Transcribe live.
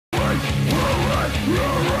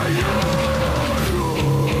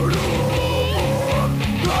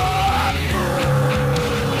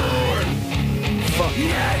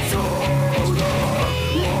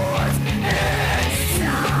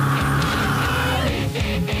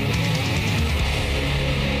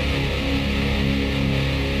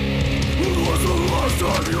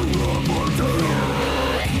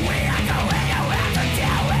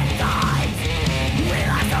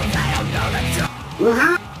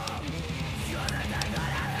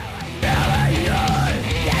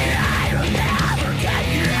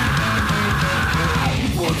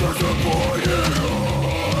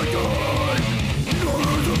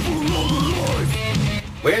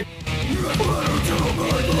Where?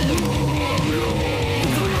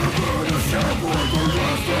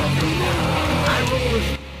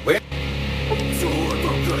 Where?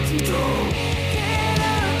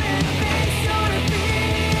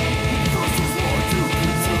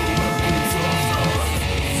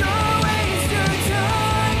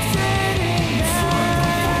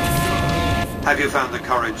 Have you found the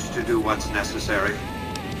courage to do what's necessary?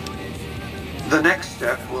 The next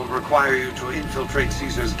step will require you to infiltrate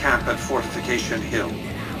Caesar's camp at Fortification Hill.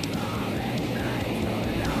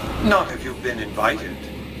 Not if you've been invited.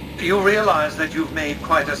 You realize that you've made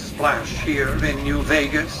quite a splash here in New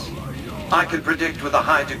Vegas? I can predict with a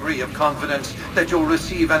high degree of confidence that you'll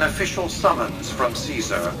receive an official summons from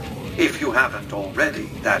Caesar, if you haven't already,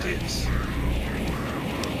 that is.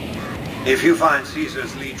 If you find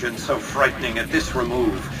Caesar's legion so frightening at this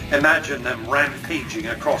remove, imagine them rampaging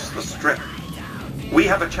across the Strip. We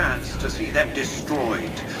have a chance to see them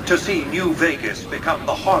destroyed, to see New Vegas become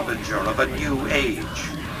the harbinger of a new age.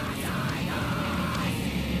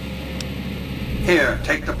 Here,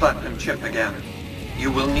 take the platinum chip again.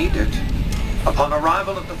 You will need it. Upon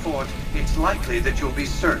arrival at the fort, it's likely that you'll be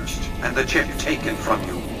searched and the chip taken from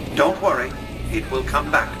you. Don't worry, it will come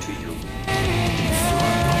back to you.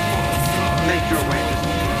 Make your way to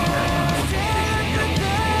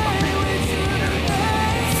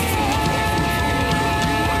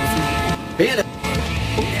Hit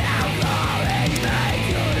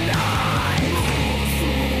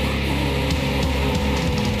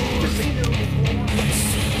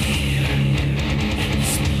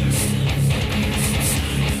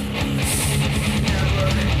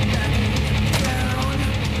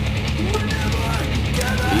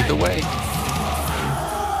Lead the way.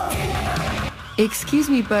 Excuse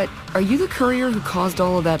me, but are you the courier who caused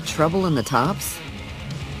all of that trouble in the tops?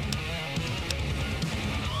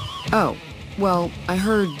 Oh, well,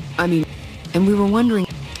 and we were wondering...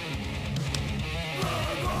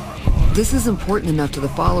 This is important enough to the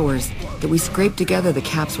followers that we scraped together the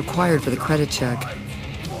caps required for the credit check.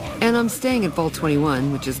 And I'm staying at Vault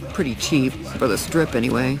 21, which is pretty cheap, for the Strip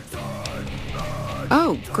anyway.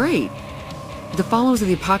 Oh, great. The followers of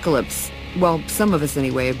the apocalypse, well, some of us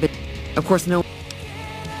anyway, but of course no...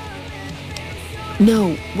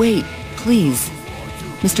 No, wait, please.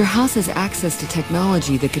 Mr. House has access to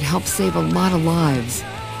technology that could help save a lot of lives.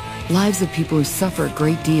 Lives of people who suffer a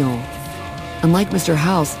great deal. Unlike Mr.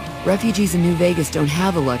 House, refugees in New Vegas don't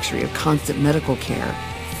have the luxury of constant medical care.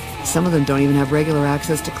 Some of them don't even have regular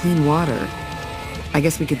access to clean water. I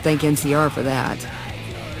guess we could thank NCR for that.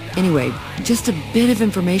 Anyway, just a bit of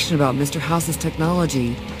information about Mr. House's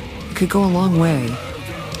technology could go a long way.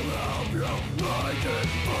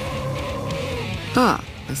 Ah,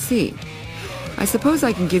 I see. I suppose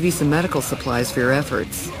I can give you some medical supplies for your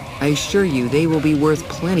efforts. I assure you they will be worth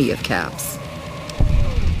plenty of caps.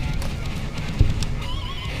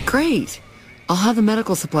 Great! I'll have the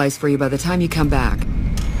medical supplies for you by the time you come back.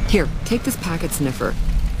 Here, take this packet sniffer.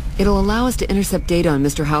 It'll allow us to intercept data on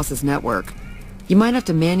Mr. House's network. You might have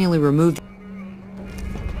to manually remove...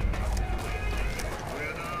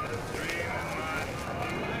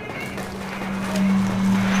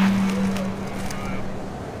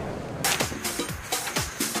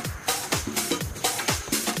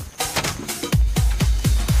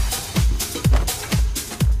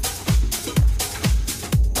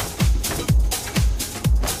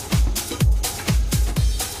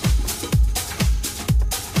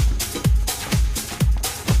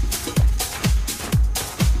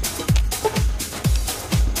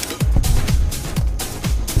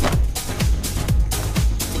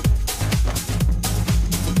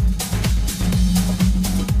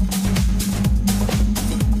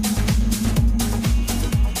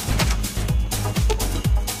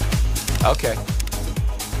 Okay.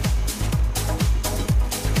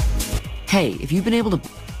 Hey, if you've been able to...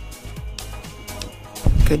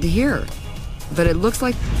 Good to hear. But it looks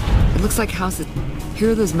like House is...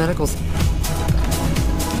 Here are those medicals.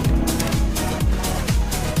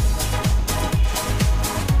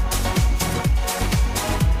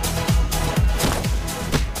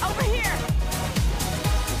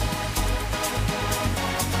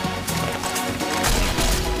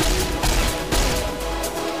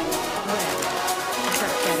 I've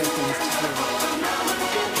got better things to do.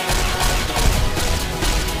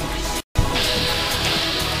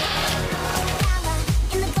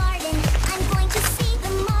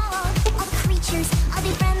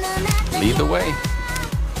 Lead the way.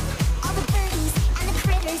 All the birdies and the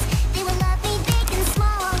critters, they will love me big and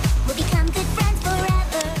small. We'll become good friends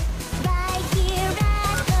forever. Right here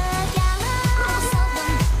at the Gallo. I'll sell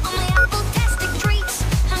them all my apple-tastic treats.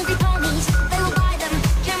 Hungry ponies, they will buy them.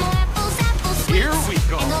 Caramel apples, apple sweets. Here we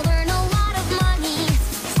go. And they'll earn a lot of money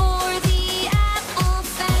for the apple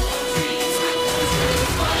face.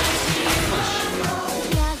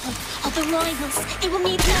 Gallo, all the royals, they will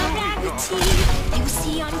meet their rarity. They will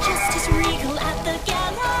see I'm just as regal at the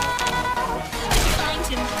Gallo. I will find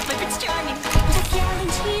him, my Prince Charming. What a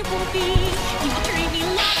gallant he will be. He will treat me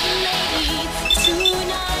like a lady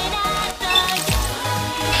tonight at the Gallo.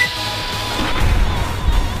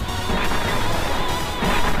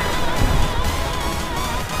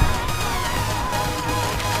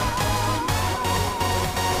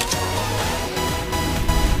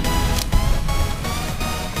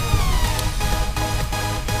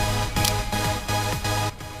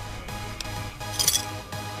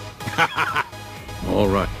 All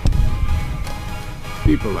right.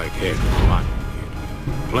 People like Ed are rotten, kid.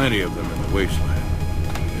 Plenty of them in the wasteland.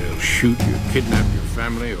 They'll shoot you, kidnap your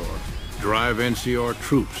family, or drive NCR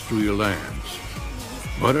troops through your lands.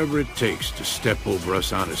 Whatever it takes to step over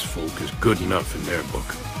us honest folk is good enough in their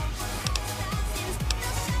book.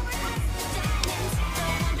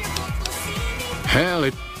 Hell,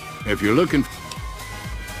 if you're looking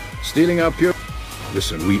stealing our pure...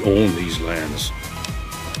 Listen, we own these lands.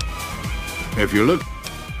 If you look...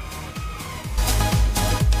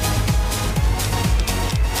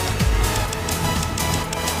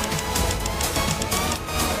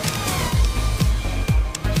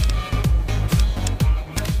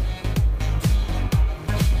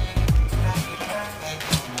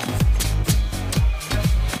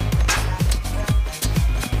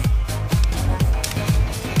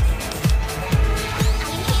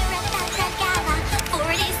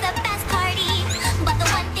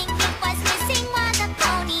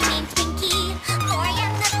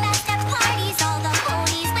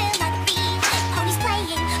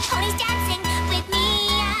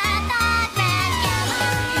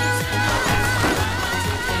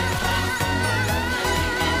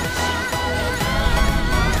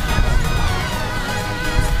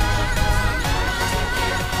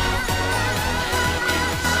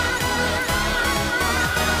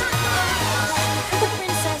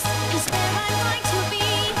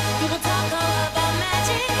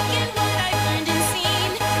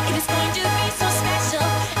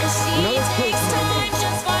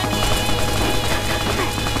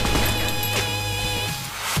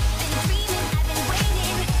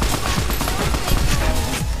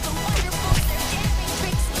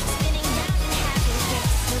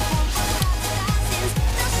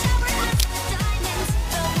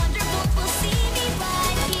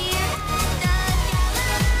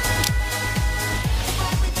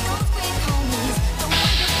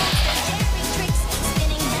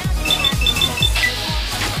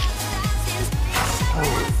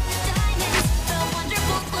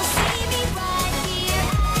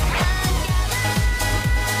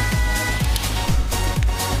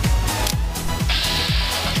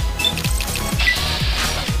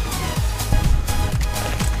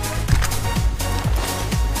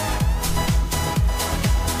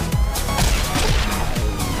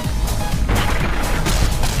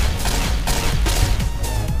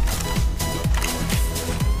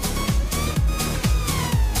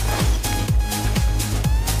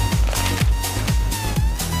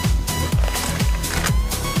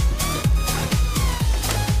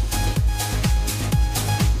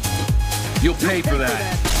 You'll pay for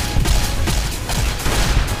that.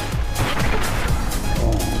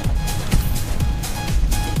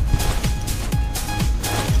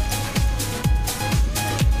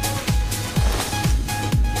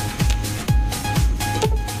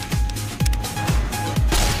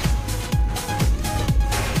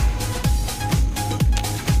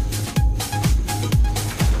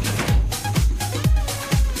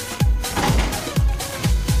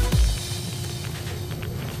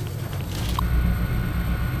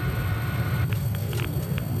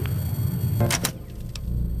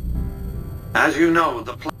 As you know,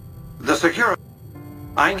 the security...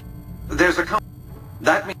 There's a...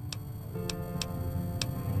 That means...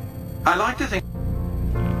 I like to think...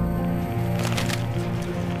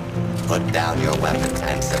 Put down your weapons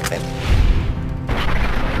and submit.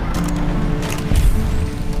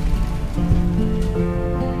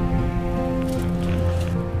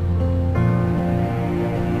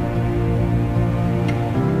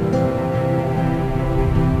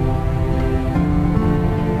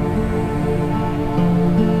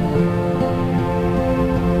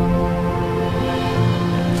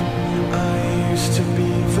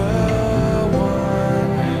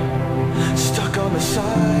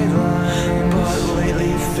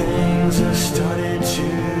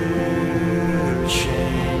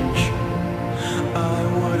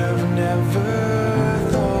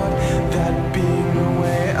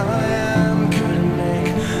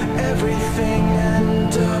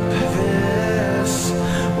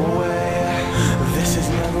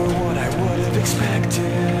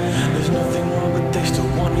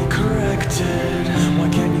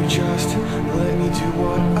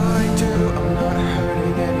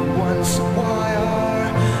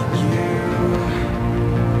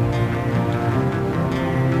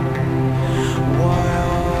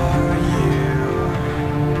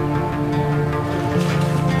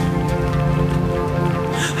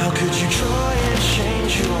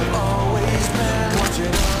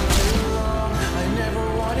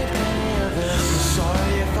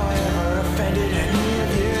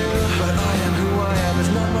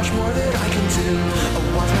 more that I can do. A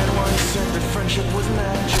wise man once said that friendship was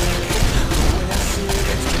magic. The way I see it,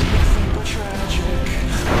 it's been nothing but tragic.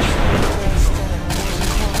 I tried my best and it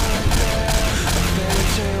wasn't quite there. A fairy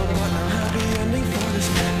tale, but no happy ending for this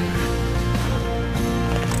pair.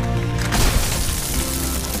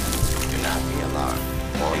 Do not be alarmed.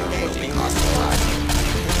 Or you will be hospitalized.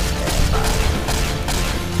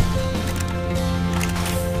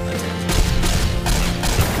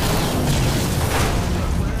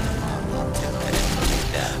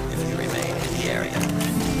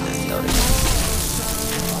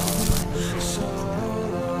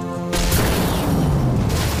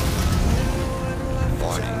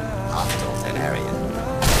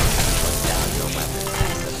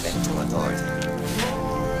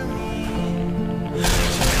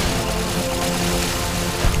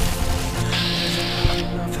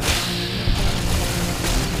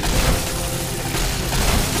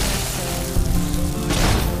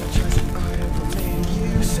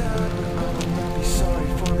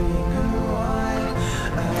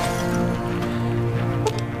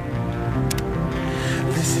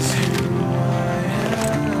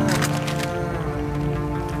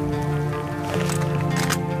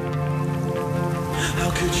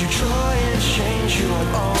 Could you try and change who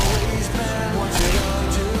I've always been? What did I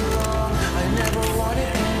do wrong? I never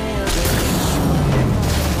wanted any of this.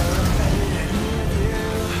 I offended any of you,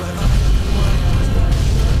 but I was not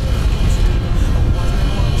I wasn't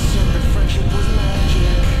one who said that friendship was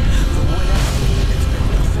magic. The way I see it, it's been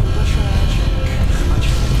nothing but tragic. I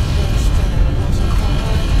tried my best and it wasn't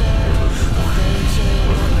quite there. A fairy tale,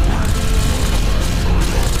 but no happy ending.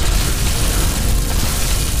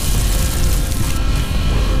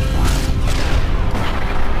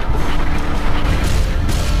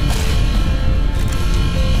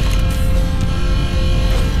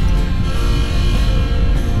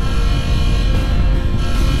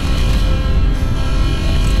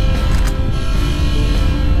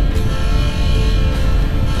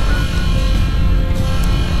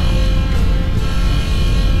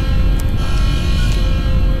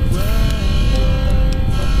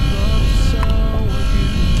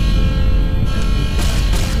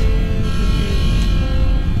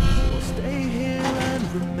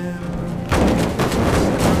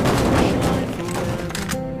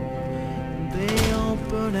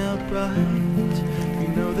 You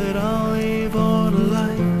know that I'll leave on a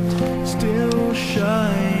light still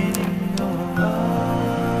shining on.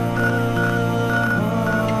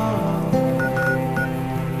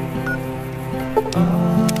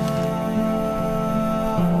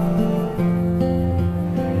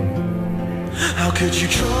 How could you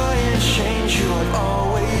try and change who I've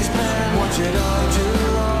always been? What did I do